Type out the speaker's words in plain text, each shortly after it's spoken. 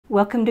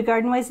Welcome to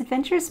Garden Wise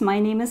Adventures. My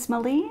name is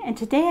Malie, and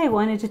today I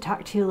wanted to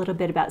talk to you a little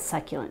bit about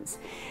succulents.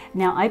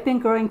 Now, I've been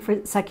growing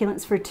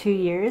succulents for 2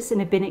 years and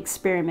have been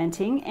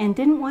experimenting and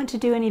didn't want to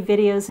do any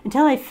videos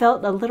until I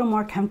felt a little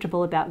more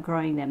comfortable about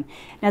growing them.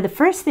 Now, the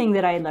first thing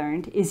that I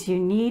learned is you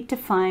need to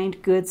find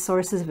good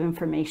sources of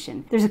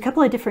information. There's a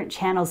couple of different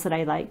channels that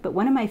I like, but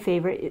one of my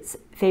favorites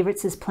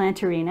is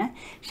Planterina.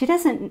 She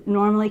doesn't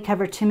normally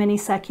cover too many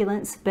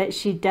succulents, but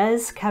she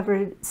does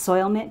cover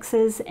soil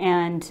mixes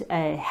and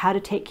how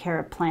to take care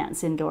of plants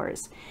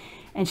indoors,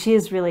 and she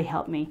has really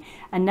helped me.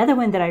 Another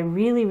one that I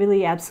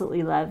really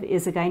absolutely love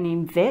is a guy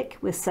named Vic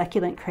with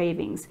Succulent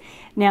Cravings.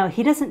 Now,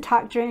 he doesn't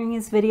talk during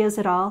his videos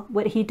at all.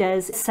 What he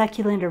does is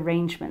succulent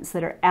arrangements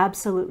that are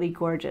absolutely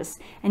gorgeous,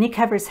 and he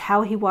covers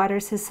how he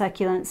waters his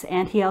succulents,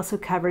 and he also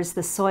covers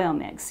the soil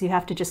mix. You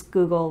have to just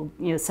Google,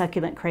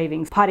 Succulent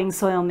Cravings potting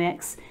soil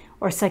mix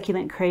or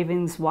Succulent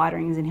Cravings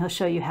waterings, and he'll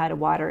show you how to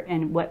water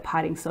and what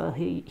potting soil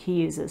he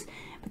uses.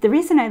 But the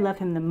reason I love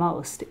him the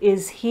most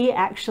is he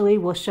actually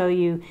will show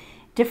you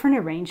different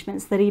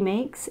arrangements that he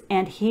makes,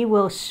 and he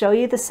will show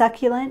you the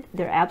succulent.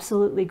 They're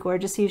absolutely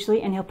gorgeous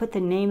usually, and he'll put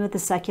the name of the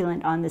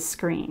succulent on the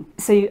screen.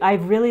 So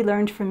I've really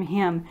learned from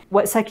him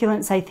what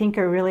succulents I think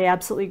are really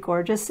absolutely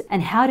gorgeous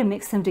and how to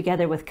mix them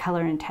together with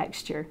color and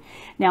texture.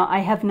 Now, I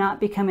have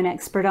not become an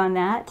expert on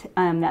that.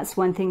 That's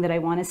one thing that I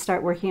want to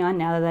start working on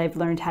now that I've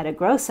learned how to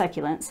grow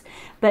succulents.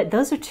 But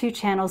those are two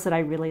channels that I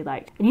really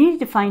liked. And you need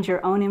to find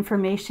your own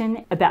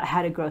information about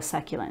how to grow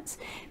succulents,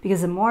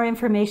 because the more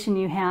information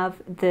you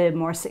have, the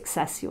more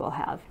success you will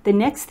have. The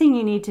next thing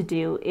you need to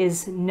do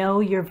is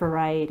know your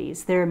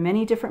varieties. There are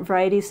many different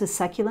varieties of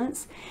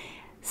succulents.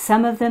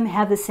 Some of them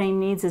have the same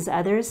needs as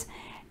others.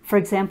 For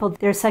example,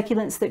 there are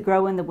succulents that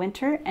grow in the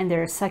winter and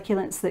there are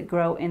succulents that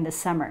grow in the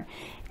summer.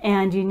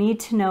 And you need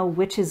to know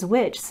which is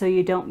which so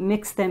you don't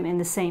mix them in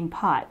the same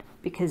pot,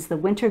 because the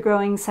winter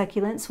growing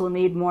succulents will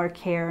need more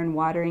care and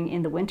watering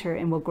in the winter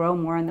and will grow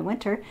more in the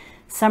winter.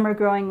 Summer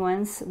growing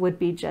ones would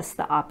be just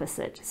the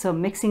opposite. So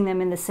mixing them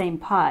in the same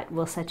pot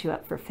will set you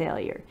up for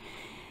failure.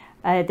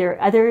 There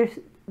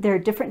are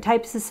different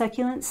types of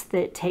succulents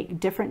that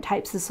take different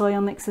types of soil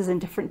mixes and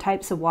different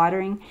types of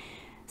watering.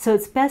 So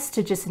it's best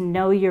to just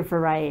know your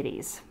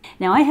varieties.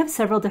 Now, I have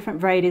several different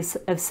varieties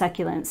of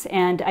succulents,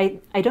 and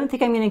I don't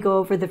think I'm going to go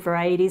over the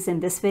varieties in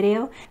this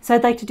video. So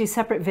I'd like to do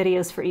separate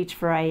videos for each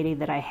variety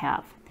that I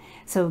have.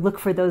 So look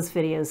for those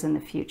videos in the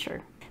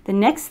future. The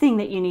next thing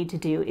that you need to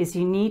do is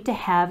you need to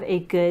have a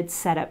good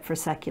setup for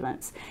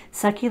succulents.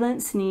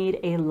 Succulents need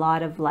a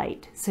lot of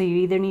light. So you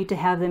either need to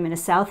have them in a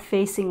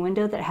south-facing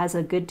window that has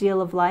a good deal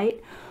of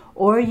light,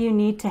 or you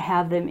need to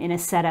have them in a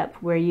setup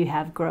where you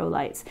have grow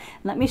lights.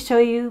 Let me show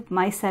you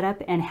my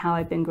setup and how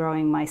I've been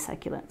growing my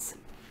succulents.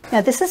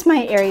 Now, this is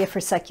my area for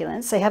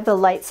succulents. I have the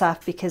lights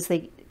off because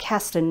they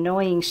cast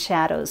annoying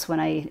shadows when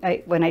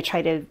I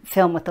try to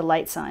film with the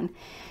lights on.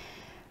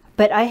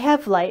 But I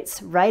have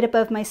lights right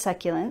above my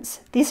succulents.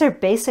 These are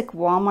basic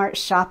Walmart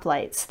shop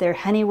lights. They're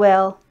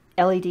Honeywell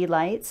LED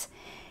lights,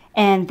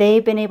 and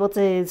they've been able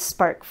to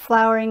spark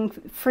flowering,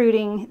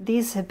 fruiting.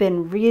 These have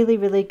been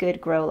really good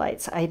grow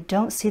lights. I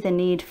don't see the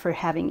need for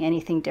having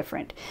anything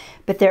different.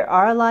 But there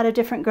are a lot of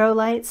different grow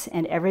lights,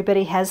 and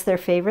everybody has their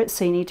favorites,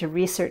 so you need to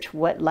research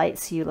what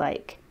lights you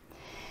like.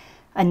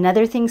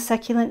 Another thing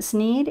succulents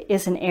need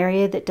is an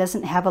area that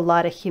doesn't have a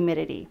lot of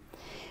humidity.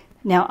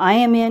 Now, I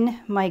am in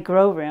my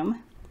grow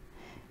room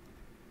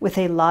with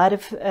a lot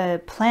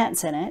of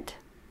plants in it,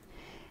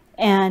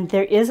 and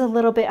there is a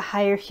little bit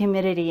higher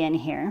humidity in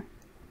here,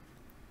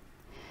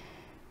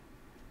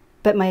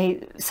 but my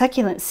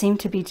succulents seem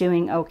to be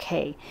doing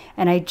okay,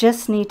 and I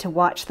just need to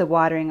watch the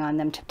watering on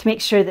them to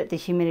make sure that the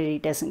humidity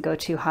doesn't go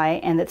too high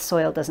and that the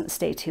soil doesn't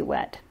stay too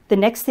wet. The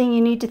next thing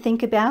you need to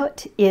think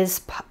about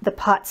is the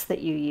pots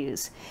that you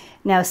use.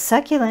 Now,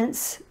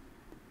 succulents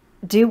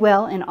do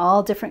well in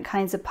all different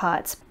kinds of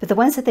pots, but the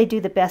ones that they do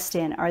the best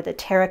in are the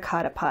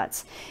terracotta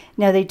pots.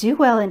 Now, they do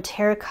well in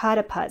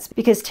terracotta pots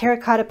because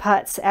terracotta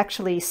pots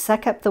actually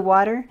suck up the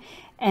water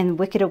and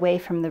wick it away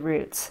from the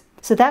roots.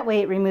 So that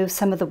way it removes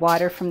some of the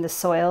water from the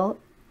soil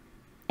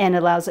and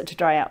allows it to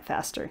dry out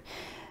faster.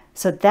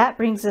 So that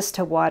brings us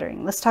to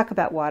watering. Let's talk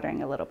about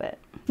watering a little bit.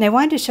 Now, I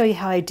wanted to show you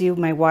how I do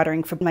my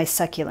watering for my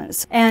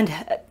succulents. And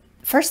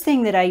first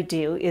thing that I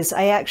do is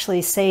I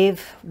actually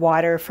save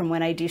water from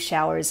when I do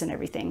showers and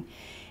everything.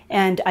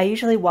 And I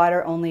usually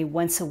water only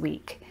once a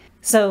week.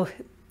 So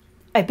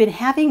I've been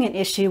having an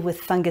issue with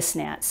fungus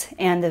gnats.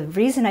 And the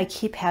reason I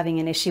keep having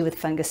an issue with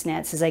fungus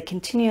gnats is I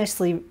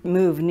continuously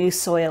move new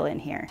soil in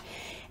here.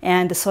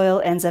 And the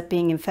soil ends up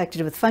being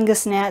infected with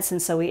fungus gnats,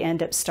 and so we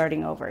end up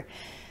starting over.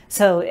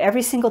 So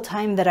every single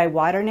time that I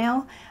water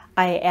now,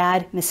 I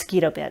add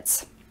mosquito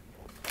bits.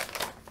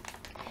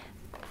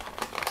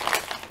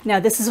 Now,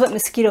 this is what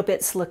mosquito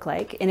bits look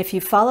like, and if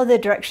you follow the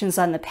directions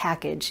on the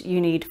package, you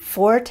need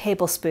 4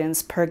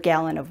 tablespoons per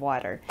gallon of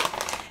water.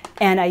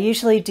 And I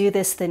usually do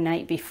this the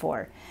night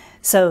before.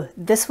 So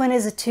this one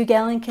is a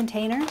 2-gallon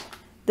container.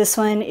 This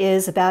one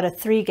is about a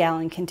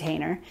 3-gallon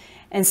container.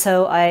 And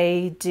so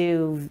I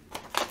do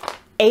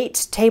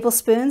 8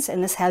 tablespoons,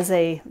 and this has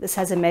a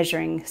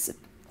measure in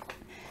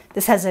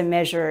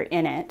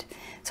it.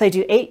 So I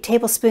do 8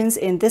 tablespoons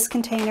in this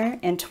container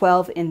and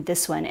 12 in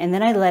this one, and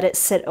then I let it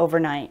sit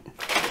overnight.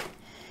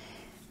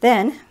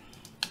 Then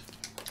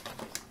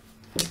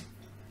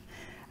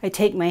I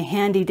take my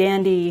handy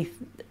dandy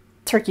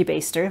turkey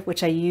baster,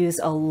 which I use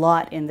a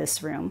lot in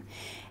this room,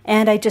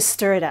 and I just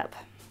stir it up.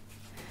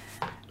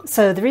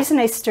 So the reason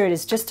I stir it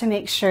is just to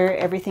make sure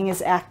everything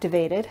is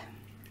activated.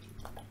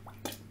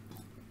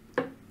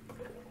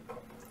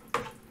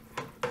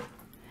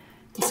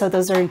 So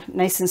those are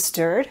nice and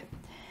stirred.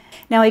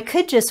 Now I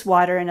could just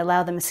water and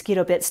allow the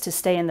mosquito bits to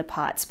stay in the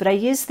pots, but I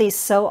use these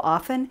so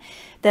often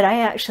that I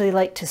actually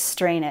like to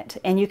strain it.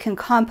 And you can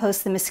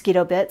compost the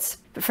mosquito bits,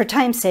 but for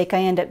time's sake I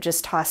end up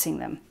just tossing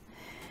them.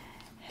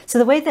 So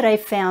the way that I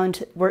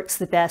found works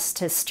the best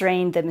to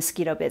strain the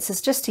mosquito bits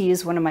is just to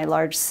use one of my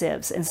large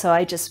sieves. And so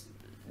I just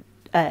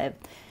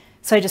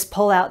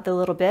pull out the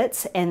little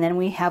bits, and then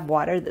we have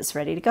water that's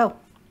ready to go.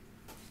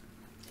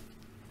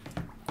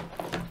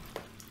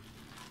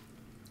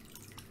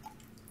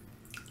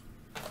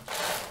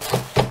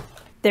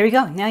 There we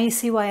go. Now you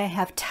see why I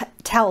have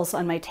towels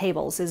on my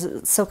tables, is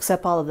it soaks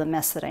up all of the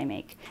mess that I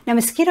make. Now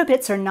mosquito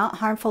bits are not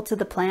harmful to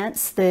the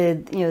plants.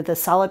 The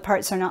solid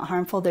parts are not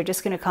harmful. They're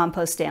just going to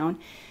compost down.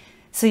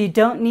 So you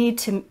don't need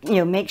to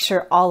make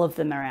sure all of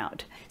them are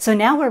out. So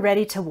now we're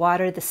ready to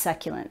water the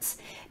succulents.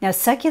 Now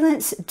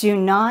succulents do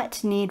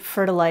not need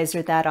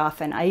fertilizer that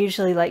often. I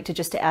usually like to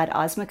just add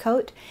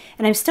Osmocote,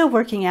 and I'm still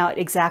working out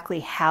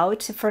exactly how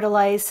to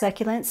fertilize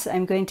succulents.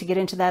 I'm going to get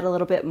into that a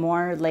little bit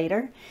more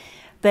later.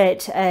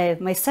 But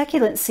my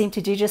succulents seem to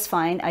do just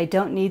fine. I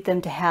don't need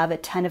them to have a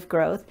ton of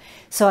growth,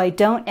 so I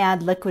don't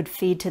add liquid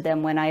feed to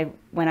them when I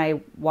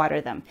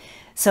water them.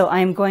 So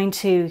I'm going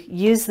to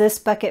use this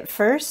bucket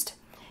first,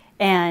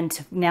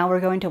 and now we're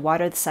going to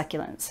water the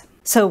succulents.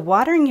 So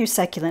watering your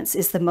succulents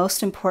is the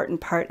most important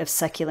part of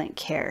succulent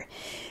care.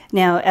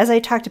 Now, as I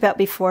talked about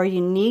before,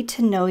 you need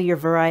to know your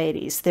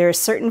varieties. There are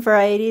certain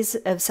varieties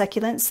of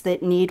succulents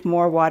that need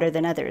more water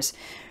than others.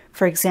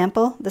 For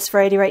example, this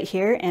variety right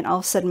here, and all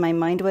of a sudden my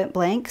mind went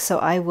blank, so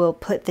I will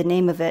put the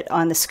name of it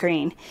on the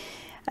screen.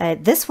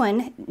 This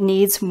one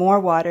needs more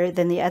water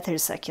than the other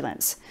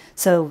succulents.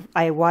 So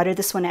I water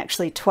this one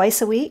actually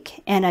twice a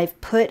week, and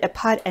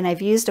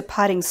I've used a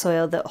potting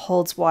soil that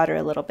holds water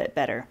a little bit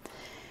better.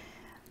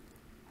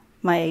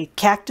 My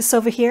cactus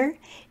over here,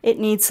 it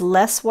needs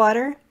less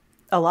water,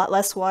 a lot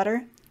less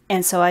water.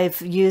 And so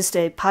I've used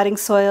a potting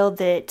soil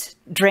that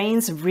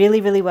drains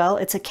really, really well.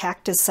 It's a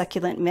cactus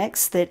succulent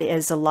mix that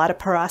has a lot of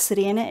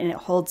porosity in it, and it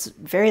holds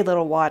very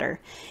little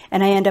water.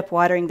 And I end up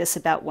watering this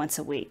about once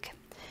a week.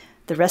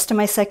 The rest of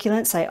my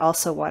succulents I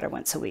also water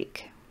once a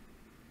week.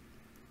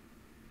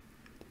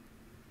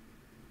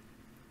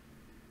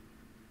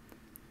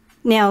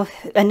 Now,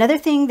 another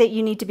thing that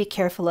you need to be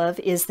careful of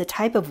is the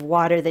type of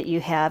water that you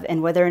have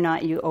and whether or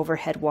not you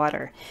overhead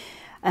water.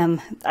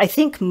 I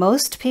think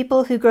most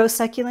people who grow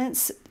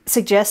succulents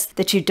suggest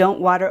that you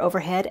don't water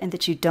overhead and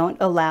that you don't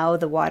allow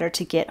the water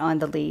to get on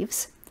the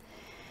leaves.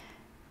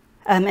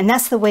 And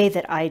that's the way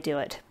that I do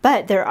it.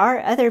 But there are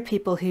other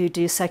people who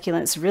do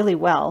succulents really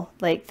well,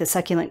 like the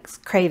Succulent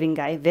Craving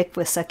guy, Vic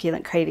with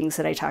Succulent Cravings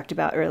that I talked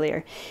about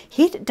earlier.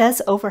 He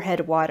does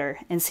overhead water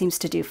and seems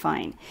to do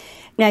fine.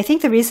 Now, I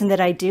think the reason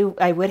that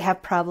I would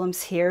have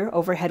problems here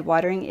overhead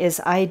watering is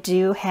I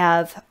do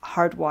have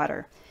hard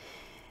water.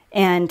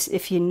 And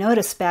if you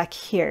notice back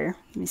here,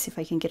 let me see if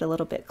I can get a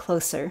little bit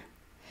closer.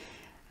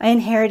 I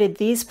inherited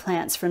these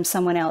plants from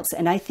someone else,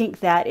 and I think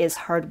that is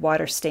hard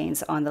water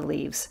stains on the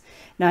leaves.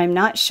 Now I'm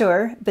not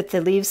sure, but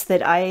the leaves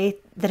that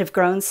have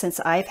grown since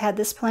I've had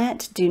this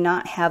plant do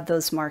not have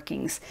those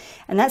markings.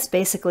 And that's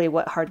basically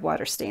what hard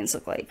water stains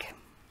look like.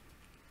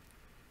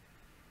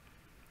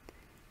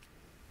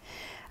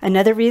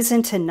 Another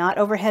reason to not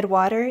overhead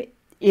water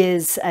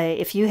is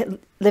if you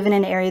live in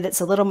an area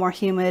that's a little more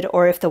humid,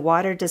 or if the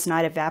water does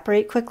not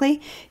evaporate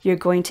quickly, you're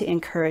going to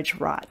encourage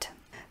rot.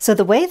 So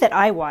the way that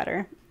I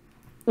water,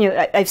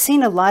 I've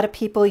seen a lot of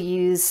people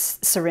use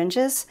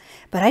syringes,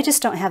 but I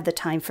just don't have the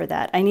time for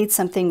that. I need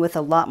something with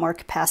a lot more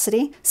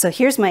capacity. So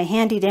here's my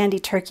handy dandy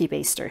turkey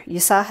baster. You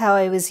saw how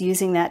I was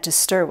using that to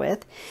stir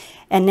with,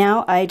 and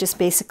now I just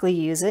basically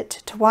use it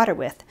to water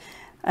with.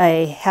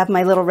 I have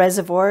my little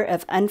reservoir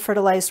of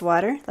unfertilized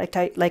water,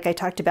 like I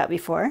talked about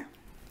before.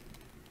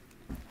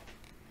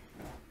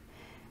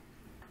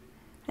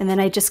 And then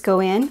I just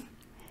go in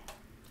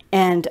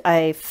and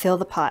I fill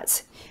the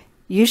pots.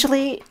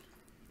 Usually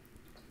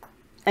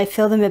I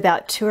fill them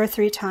about 2 or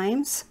 3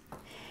 times.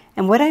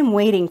 And what I'm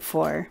waiting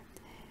for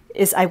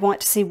is I want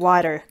to see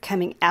water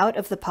coming out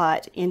of the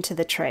pot into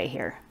the tray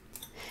here.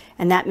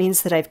 And that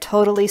means that I've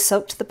totally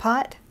soaked the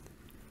pot.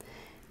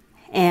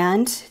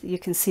 And you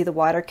can see the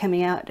water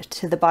coming out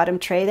to the bottom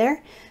tray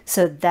there.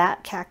 So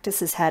that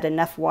cactus has had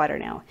enough water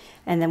now.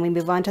 And then we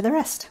move on to the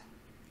rest.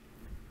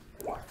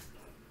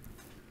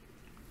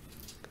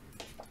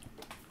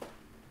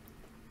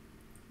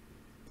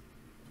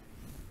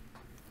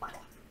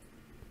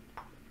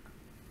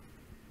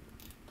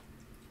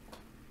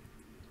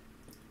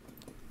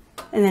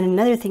 And then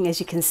another thing, as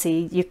you can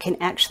see, you can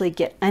actually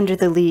get under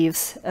the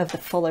leaves of the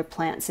fuller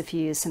plants if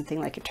you use something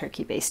like a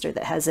turkey baster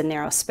that has a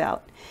narrow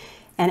spout.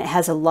 And it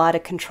has a lot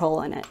of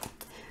control in it.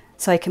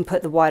 So I can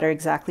put the water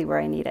exactly where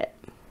I need it.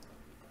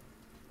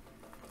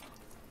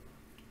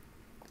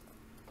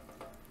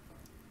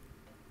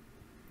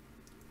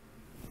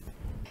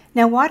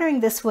 Now, watering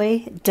this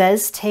way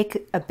does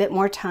take a bit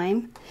more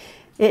time.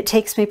 It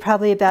takes me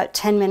probably about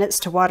 10 minutes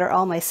to water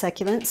all my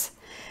succulents.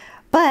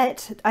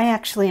 But I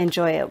actually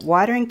enjoy it.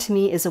 Watering to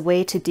me is a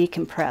way to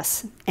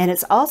decompress, and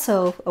it's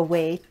also a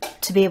way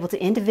to be able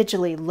to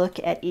individually look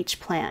at each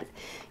plant.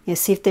 You know,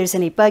 see if there's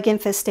any bug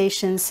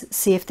infestations,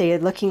 see if they're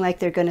looking like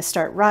they're going to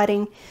start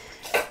rotting,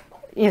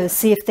 you know,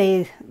 see if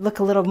they look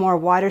a little more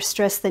water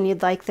stressed than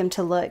you'd like them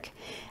to look.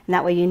 And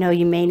that way you know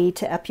you may need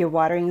to up your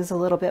waterings a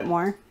little bit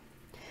more.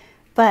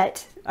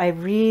 But I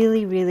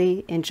really,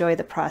 really enjoy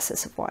the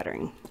process of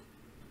watering.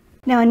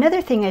 Now,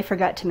 another thing I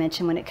forgot to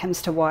mention when it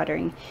comes to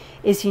watering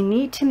is you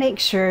need to make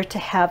sure to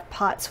have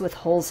pots with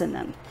holes in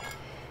them.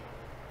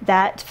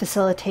 That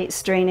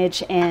facilitates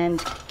drainage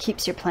and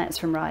keeps your plants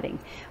from rotting.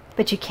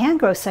 But you can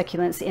grow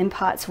succulents in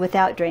pots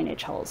without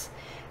drainage holes.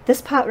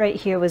 This pot right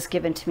here was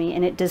given to me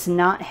and it does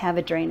not have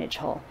a drainage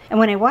hole. And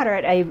when I water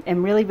it, I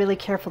am really, really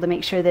careful to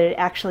make sure that it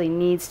actually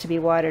needs to be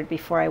watered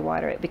before I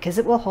water it, because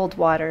it will hold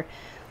water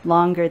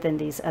longer than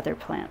these other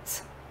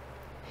plants.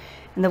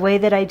 And the way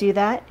that I do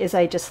that is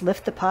I just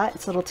lift the pot.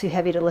 It's a little too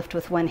heavy to lift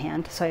with one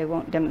hand, so I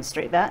won't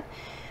demonstrate that.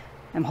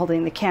 I'm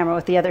holding the camera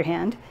with the other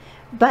hand.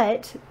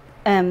 But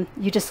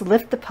you just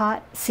lift the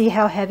pot, see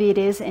how heavy it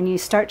is, and you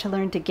start to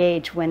learn to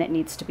gauge when it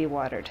needs to be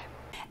watered.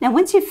 Now,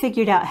 once you've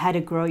figured out how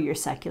to grow your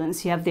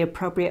succulents, you have the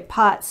appropriate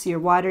pots, you're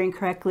watering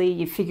correctly,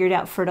 you've figured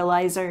out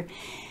fertilizer,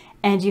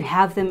 and you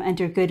have them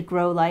under good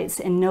grow lights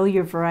and know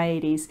your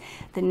varieties,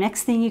 the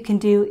next thing you can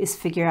do is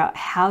figure out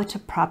how to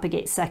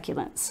propagate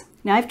succulents.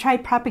 Now, I've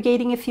tried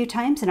propagating a few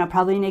times and I'll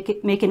probably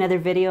make another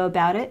video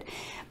about it,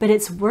 but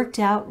it's worked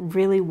out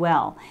really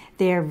well.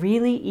 They are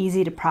really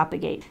easy to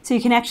propagate. So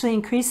you can actually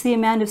increase the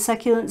amount of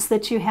succulents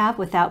that you have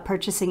without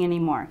purchasing any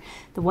more.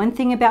 The one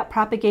thing about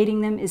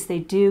propagating them is they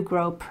do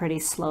grow pretty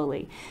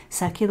slowly.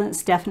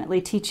 Succulents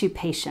definitely teach you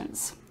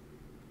patience.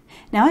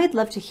 Now, I'd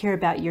love to hear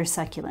about your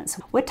succulents.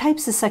 What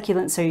types of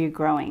succulents are you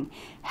growing?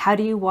 How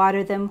do you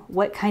water them?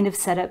 What kind of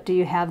setup do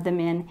you have them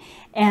in?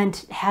 And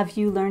have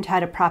you learned how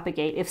to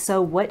propagate? If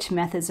so, which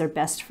methods are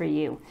best for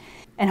you?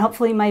 And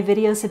hopefully my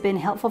videos have been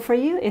helpful for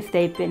you. If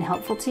they've been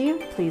helpful to you,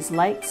 please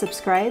like,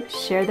 subscribe,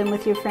 share them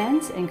with your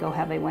friends, and go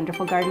have a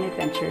wonderful garden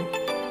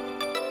adventure.